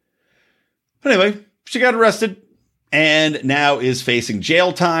 But anyway, she got arrested and now is facing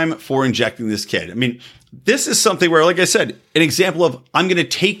jail time for injecting this kid. I mean, this is something where, like I said, an example of I'm going to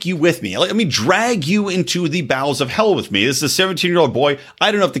take you with me. Let me drag you into the bowels of hell with me. This is a 17-year-old boy.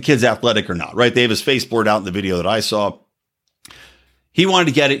 I don't know if the kid's athletic or not, right? They have his face blurred out in the video that I saw. He wanted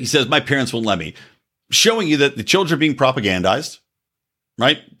to get it. He says, my parents won't let me. Showing you that the children are being propagandized,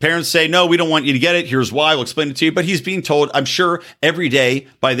 right? Parents say, no, we don't want you to get it. Here's why. We'll explain it to you. But he's being told, I'm sure, every day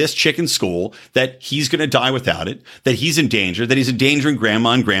by this chick in school that he's going to die without it, that he's in danger, that he's endangering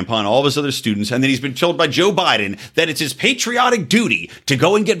grandma and grandpa and all of his other students. And then he's been told by Joe Biden that it's his patriotic duty to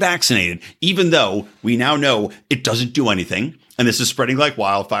go and get vaccinated, even though we now know it doesn't do anything. And this is spreading like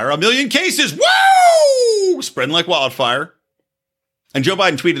wildfire. 1 million cases. Woo! Spreading like wildfire. And Joe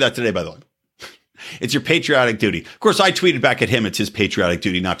Biden tweeted that today, by the way. It's your patriotic duty. Of course, I tweeted back at him, it's his patriotic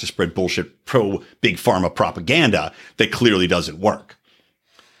duty not to spread bullshit pro-big pharma propaganda that clearly doesn't work.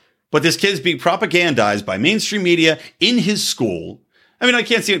 But this kid's being propagandized by mainstream media in his school. I mean, I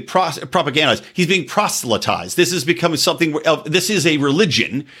can't see it propagandized. He's being proselytized. This is becoming something, this is a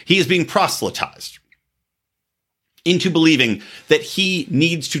religion. He is being proselytized into believing that he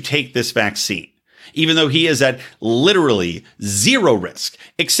needs to take this vaccine, even though he is at literally zero risk,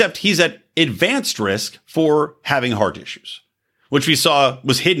 except he's at advanced risk for having heart issues, which we saw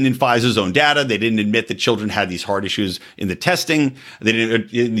was hidden in Pfizer's own data. They didn't admit that children had these heart issues in the testing. They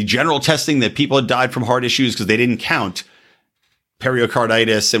didn't, in the general testing, that people had died from heart issues because they didn't count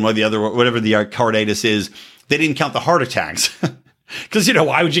pericarditis and whatever the carditis is. They didn't count the heart attacks because,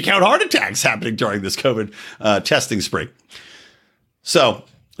 why would you count heart attacks happening during this COVID testing spree? So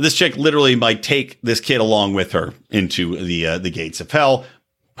this chick literally might take this kid along with her into the gates of hell.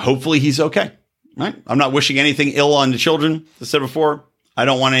 Hopefully he's okay, right? I'm not wishing anything ill on the children. As I said before, I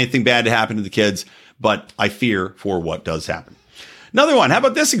don't want anything bad to happen to the kids, but I fear for what does happen. Another one. How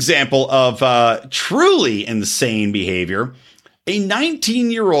about this example of truly insane behavior? A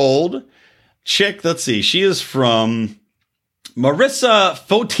 19-year-old chick, let's see, she is from Marissa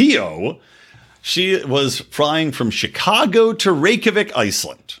Fontio. She was flying from Chicago to Reykjavik,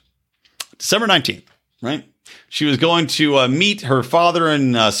 Iceland, December 19th, right? She was going to meet her father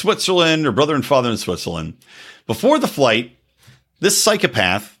in Switzerland, her brother and father in Switzerland. Before the flight, this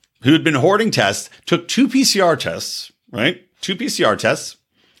psychopath who had been hoarding tests took 2 PCR tests, right? 2 PCR tests,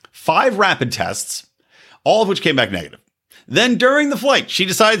 5 rapid tests, all of which came back negative. Then during the flight, she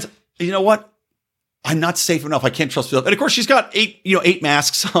decides, you know what? I'm not safe enough. I can't trust myself. And of course, she's got 8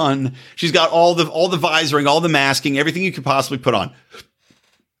 masks on. She's got all the visoring, all the masking, everything you could possibly put on.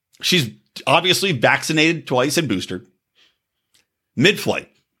 She's obviously vaccinated twice and boosted. Mid-flight,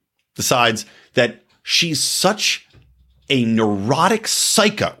 decides that she's such a neurotic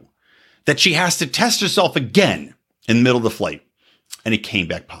psycho that she has to test herself again in the middle of the flight. And it came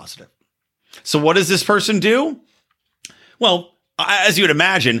back positive. So what does this person do? Well, as you would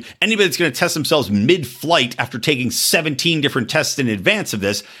imagine, anybody that's going to test themselves mid-flight after taking 17 different tests in advance of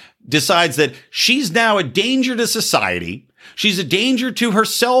this decides that she's now a danger to society. She's a danger to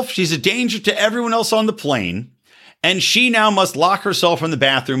herself. She's a danger to everyone else on the plane. And she now must lock herself in the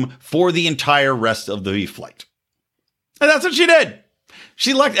bathroom for the entire rest of the flight. And that's what she did.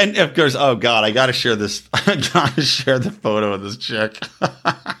 She looked, and of course, oh God, I got to share this. I got to share the photo of this chick.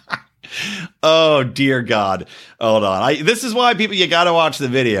 Oh, dear God. Hold on. This is why people, you got to watch the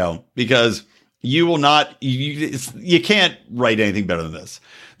video because you will not, you can't write anything better than this.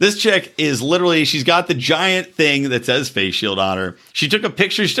 This chick is literally, she's got the giant thing that says face shield on her. She took a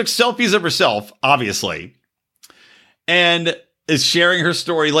picture. She took selfies of herself, obviously, and is sharing her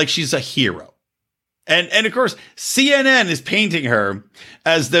story like she's a hero. And of course, CNN is painting her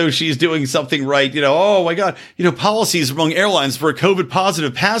as though she's doing something right. Oh my God, policies among airlines for a COVID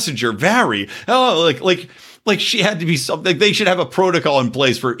positive passenger vary. Oh, like she had to be something. They should have a protocol in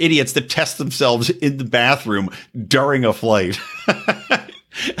place for idiots to test themselves in the bathroom during a flight.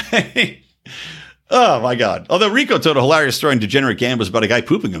 Oh my God. Although Rico told a hilarious story in Degenerate Gamblers about a guy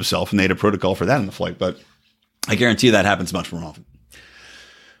pooping himself and they had a protocol for that in the flight, but I guarantee you that happens much more often.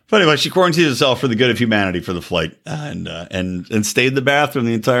 But anyway, she quarantined herself for the good of humanity for the flight and stayed in the bathroom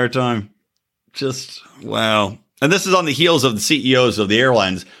the entire time. Just wow. And this is on the heels of the CEOs of the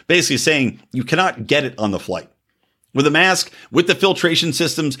airlines basically saying you cannot get it on the flight. With a mask, with the filtration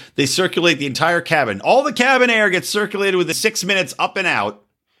systems, they circulate the entire cabin. All the cabin air gets circulated within 6 minutes up and out.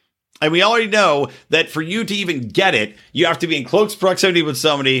 And we already know that for you to even get it, you have to be in close proximity with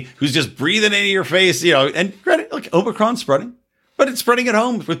somebody who's just breathing into your face, and granted, like Omicron's spreading, but it's spreading at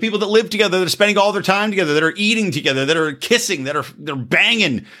home with people that live together, that are spending all their time together, that are eating together, that are kissing, they're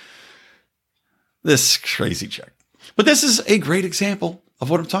banging. This crazy chick. But this is a great example of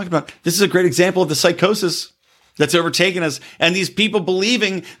what I'm talking about. This is a great example of the psychosis that's overtaken us, and these people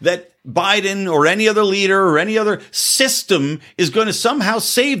believing that Biden or any other leader or any other system is going to somehow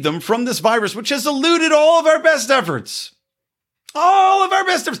save them from this virus, which has eluded all of our best efforts. All of our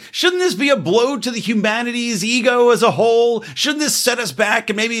best efforts. Shouldn't this be a blow to the humanity's ego as a whole? Shouldn't this set us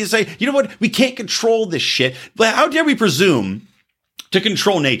back and maybe say, you know what, we can't control this shit, but how dare we presume to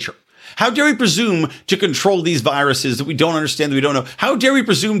control nature? How dare we presume to control these viruses that we don't understand, that we don't know? How dare we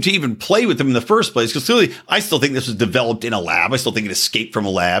presume to even play with them in the first place? Because clearly, I still think this was developed in a lab. I still think it escaped from a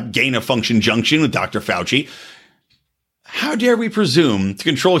lab, gain-of-function junction with Dr. Fauci. How dare we presume to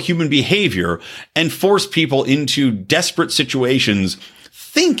control human behavior and force people into desperate situations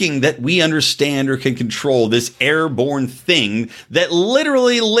thinking that we understand or can control this airborne thing that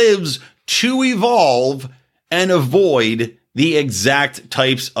literally lives to evolve and avoid the exact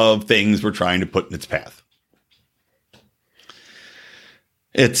types of things we're trying to put in its path.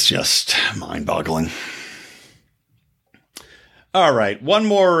 It's just mind-boggling. All right, one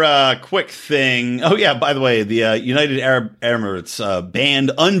more quick thing. Oh, yeah, by the way, the United Arab Emirates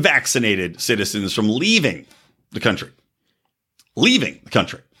banned unvaccinated citizens from leaving the country. Leaving the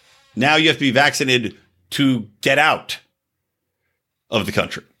country. Now you have to be vaccinated to get out of the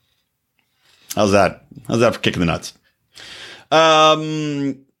country. How's that? How's that for kicking the nuts?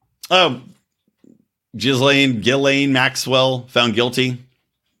 Ghislaine Maxwell found guilty.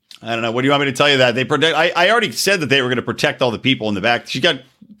 I don't know. What do you want me to tell you that? I already said that they were going to protect all the people in the back. She got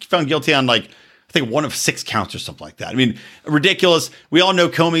found guilty on I think 1 of 6 counts or something like that. I mean, ridiculous. We all know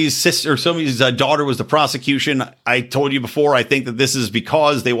Comey's daughter was the prosecution. I told you before, I think that this is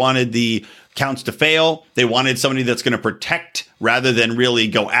because they wanted the counts to fail. They wanted somebody that's going to protect rather than really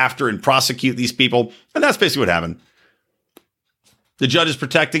go after and prosecute these people. And that's basically what happened. The judge is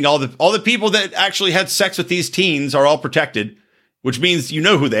protecting all the people that actually had sex with these teens are all protected, which means you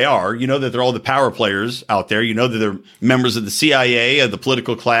know who they are. You know that they're all the power players out there. You know that they're members of the CIA, of the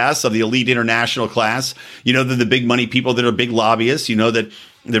political class, of the elite international class. You know that the big money people that are big lobbyists. You know that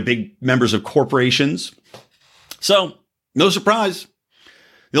they're big members of corporations. So no surprise.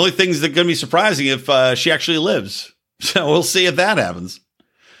 The only thing that's going to be surprising if she actually lives. So we'll see if that happens.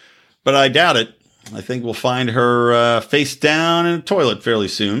 But I doubt it. I think we'll find her face down in a toilet fairly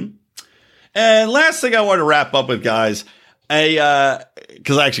soon. And last thing I want to wrap up with, guys,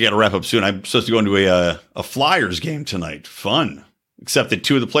 because I actually got to wrap up soon. I'm supposed to go into a Flyers game tonight. Fun. Except that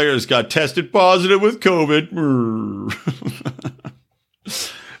 2 of the players got tested positive with COVID.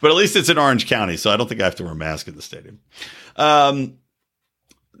 But at least it's in Orange County, so I don't think I have to wear a mask at the stadium. Patton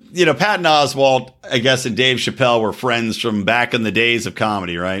Oswalt, I guess, and Dave Chappelle were friends from back in the days of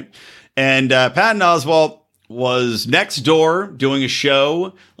comedy, right? And Patton Oswalt was next door doing a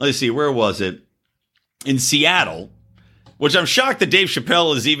show. Let's see, where was it? In Seattle, which I'm shocked that Dave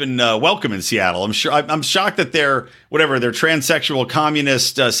Chappelle is even welcome in Seattle. I'm shocked that their transsexual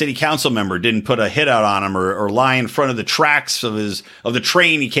communist city council member didn't put a hit out on him or lie in front of the tracks of the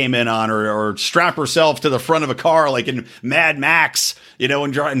train he came in on or strap herself to the front of a car like in Mad Max,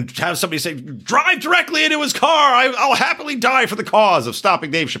 and have somebody say, drive directly into his car. I'll happily die for the cause of stopping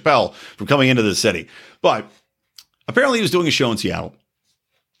Dave Chappelle from coming into the city. But apparently he was doing a show in Seattle.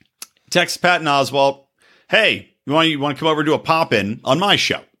 Texts Patton Oswalt, hey, you want to come over and do a pop-in on my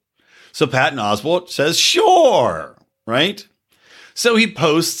show? So Patton Oswalt says, sure, right? So he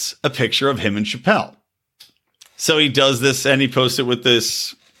posts a picture of him and Chappelle. So he does this, and he posts it with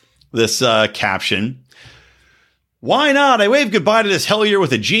this caption. Why not? I waved goodbye to this hell year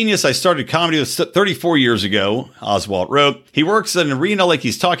with a genius I started comedy with 34 years ago, Oswalt wrote. He works in an arena like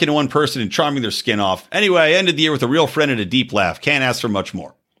he's talking to one person and charming their skin off. Anyway, I ended the year with a real friend and a deep laugh. Can't ask for much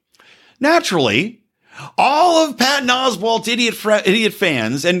more. Naturally, all of Patton Oswalt's idiot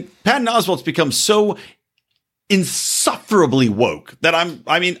fans, and Patton Oswalt's become so insufferably woke that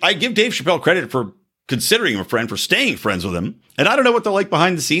I give Dave Chappelle credit for considering him a friend, for staying friends with him. And I don't know what they're like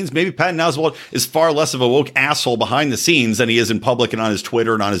behind the scenes. Maybe Patton Oswalt is far less of a woke asshole behind the scenes than he is in public and on his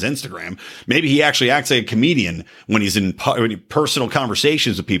Twitter and on his Instagram. Maybe he actually acts like a comedian when he's in personal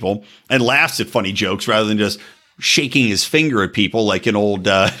conversations with people and laughs at funny jokes rather than just shaking his finger at people like an old,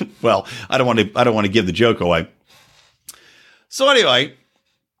 I don't want to give the joke away. So anyway,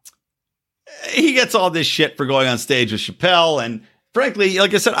 he gets all this shit for going on stage with Chappelle. And frankly,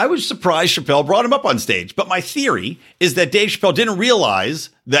 like I said, I was surprised Chappelle brought him up on stage. But my theory is that Dave Chappelle didn't realize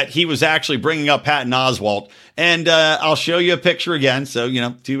that he was actually bringing up Patton Oswalt. And I'll show you a picture again. So,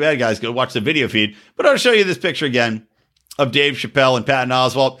 too bad, guys. Go watch the video feed. But I'll show you this picture again of Dave Chappelle and Patton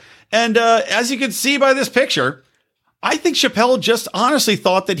Oswalt. And as you can see by this picture, I think Chappelle just honestly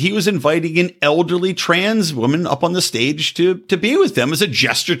thought that he was inviting an elderly trans woman up on the stage to be with them as a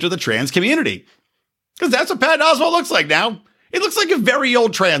gesture to the trans community. Because that's what Patton Oswalt looks like now. It looks like a very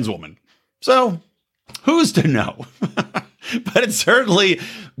old trans woman. So who's to know? But it certainly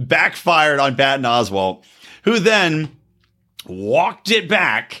backfired on Patton Oswalt, who then walked it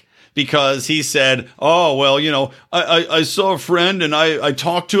back because he said, oh, well, I saw a friend and I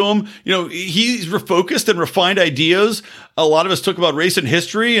talked to him. He's refocused and refined ideas. A lot of us talk about race and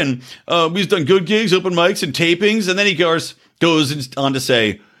history, and we've done good gigs, open mics, and tapings. And then he goes on to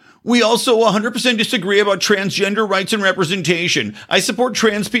say, we also 100% disagree about transgender rights and representation. I support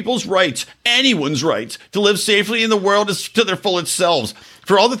trans people's rights, anyone's rights, to live safely in the world to their fullest selves.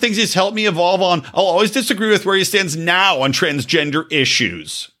 For all the things he's helped me evolve on, I'll always disagree with where he stands now on transgender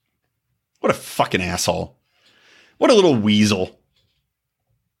issues. What a fucking asshole. What a little weasel.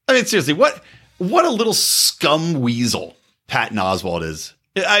 I mean, seriously, what a little scum weasel Patton Oswalt is.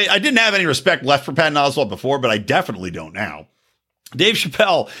 I didn't have any respect left for Patton Oswalt before, but I definitely don't now. Dave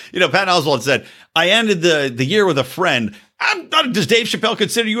Chappelle, Patton Oswalt said, I ended the year with a friend. Does Dave Chappelle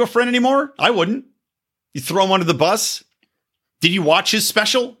consider you a friend anymore? I wouldn't. You throw him under the bus? Did you watch his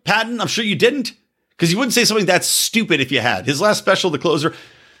special, Patton? I'm sure you didn't, because you wouldn't say something that stupid if you had. His last special, The Closer,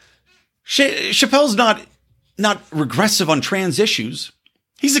 Chappelle's not regressive on trans issues.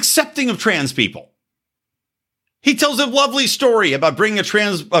 He's accepting of trans people. He tells a lovely story about bringing a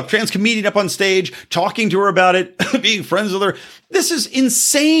trans comedian up on stage, talking to her about it, being friends with her. This is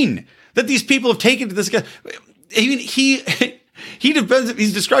insane that these people have taken to this guy. I mean, he's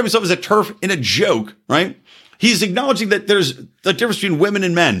describing himself as a TERF in a joke, right? He's acknowledging that there's a difference between women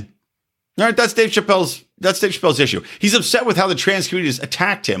and men. All right, that's Dave Chappelle's issue. He's upset with how the trans community has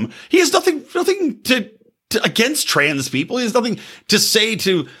attacked him. He has nothing to against trans people. He has nothing to say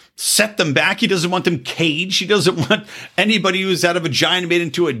to set them back. He doesn't want them caged. He doesn't want anybody who's had a vagina made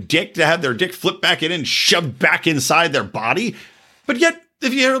into a dick to have their dick flipped back in and shoved back inside their body. But yet,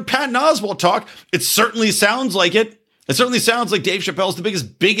 if you hear Patton Oswalt talk, it certainly sounds like it. It certainly sounds like Dave Chappelle's the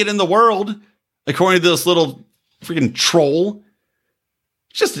biggest bigot in the world, according to this little freaking troll.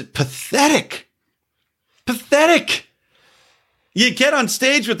 Just pathetic. Pathetic. You get on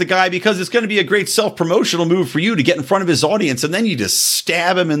stage with the guy because it's going to be a great self-promotional move for you to get in front of his audience, and then you just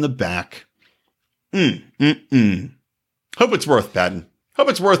stab him in the back. Hope it's worth, Patton. Hope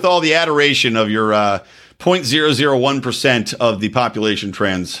it's worth all the adoration of your 0.001% of the population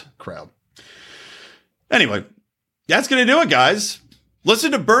trans crowd. Anyway, that's going to do it, guys.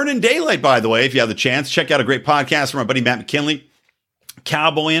 Listen to Burnin' Daylight, by the way, if you have the chance. Check out a great podcast from our buddy Matt McKinley.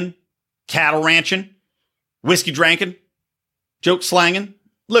 Cowboying, cattle ranching, whiskey drinking, joke slanging,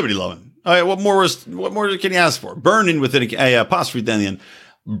 liberty loving. All right, what more can you ask for? Burning with an apostrophe at the end.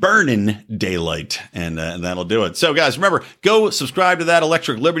 Burnin' Daylight, and that'll do it. So, guys, remember, go subscribe to that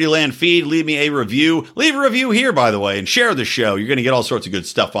Electric Liberty Land feed. Leave me a review. Leave a review here, by the way, and share the show. You're going to get all sorts of good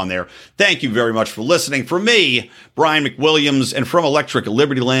stuff on there. Thank you very much for listening. For me, Brian McWilliams, and from Electric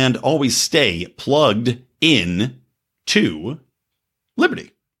Liberty Land, always stay plugged in to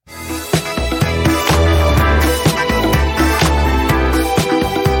Liberty.